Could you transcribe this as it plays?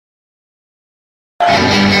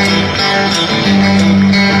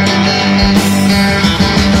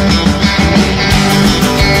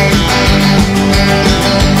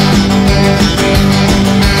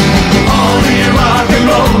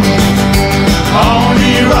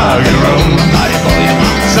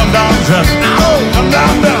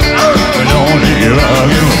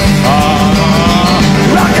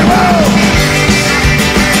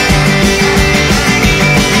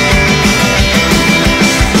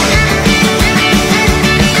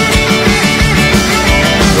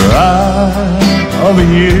Over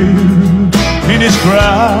you in this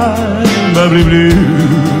cry-bubbly blue.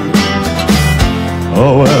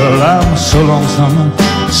 Oh well, I'm so lonesome,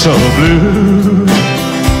 so blue.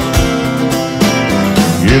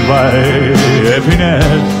 Goodbye happiness,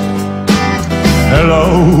 hello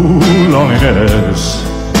loneliness.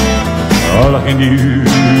 All I can do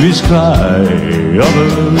is cry over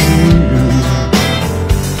you.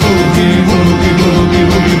 Boogie, boogie, boogie,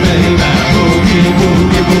 boogie, baby. Boogie,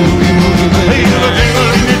 boogie, boogie, boogie, baby. Hey, little jingle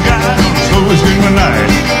in the sky, so it's good one night.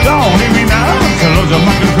 Don't leave me now, till those are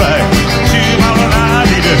monkey cry. She's my one eye,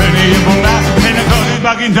 need a honey in one night. And the coach is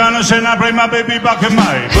back in town, and said I bring my baby back in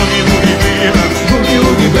my boogie, boogie, baby. Boogie,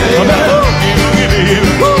 boogie, baby. Boogie, boogie, baby.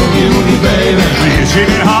 Boogie, boogie, baby. We're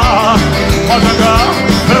singing hard, what's a girl?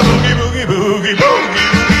 Boogie, boogie, boogie, boogie.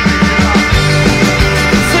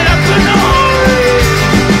 Set up the noise.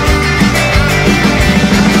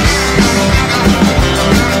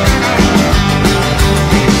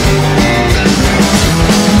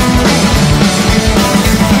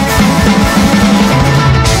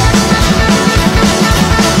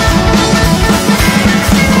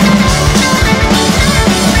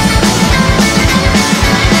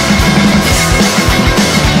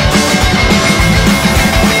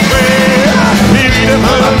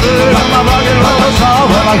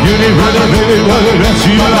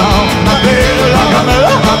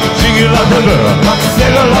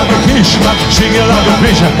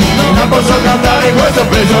 Non posso cantare questo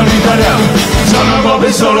peso in italiano. Sono un po'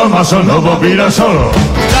 più solo, ma sono un po' più da solo.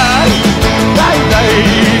 Dai, dai,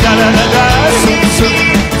 dai, dai, dai, dai. Su, su,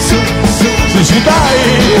 su, su, su, dai.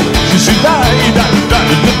 Su, dai, dai,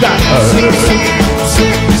 dai, dai. Su,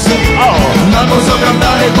 su, oh, non posso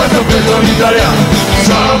cantare questo peso in italiano.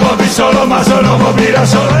 Sono un po' più solo, ma sono un po' più da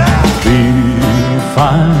solo. Be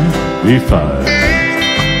fine, be fine.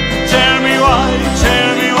 Tell me why,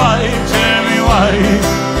 tell me why, tell me why.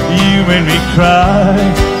 You made me cry.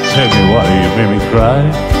 Tell me why you made me cry.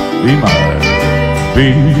 Be mine, be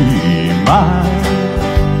mine.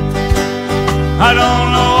 I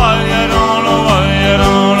don't know why, I don't know why, I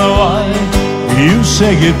don't know why. You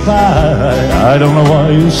say goodbye. I don't know why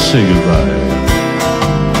you say goodbye.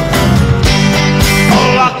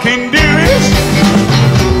 All I can do is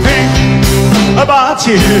think about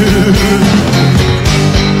you.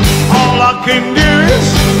 All I can do is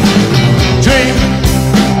dream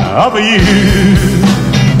of you.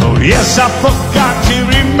 Oh yes, I forgot to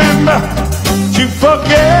remember, to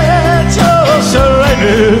forget your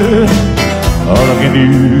surrender. All I can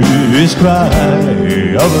do is cry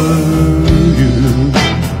over you.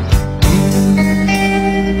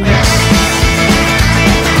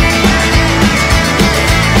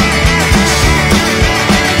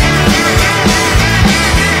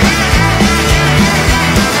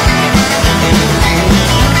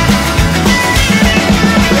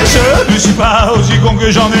 Je ne suis pas aussi con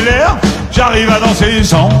que j'en ai l'air. J'arrive à danser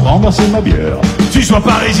sans Rembourser ma bière. Tu sois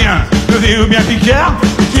parisien, levé ou bien picard.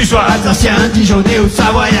 Tu sois alsacien, dijonnais ou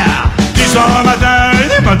savoyard. Du soir au matin et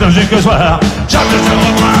du matin jusqu'au soir. Chante ce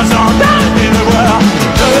refrain sans t'arrêter de voir.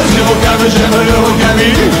 Je suis rockabilly, j'aime le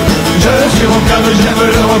rockabilly. Je suis rockabilly, j'aime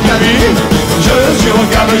le rockabilly. Je suis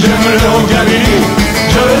rockabilly, j'aime le rockabilly.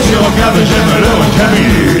 Je suis rockabilly, j'aime le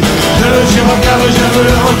rockabilly. Je suis rockabilly, j'aime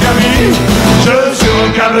le rockabilly. Je suis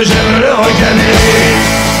rockabilly, j'aime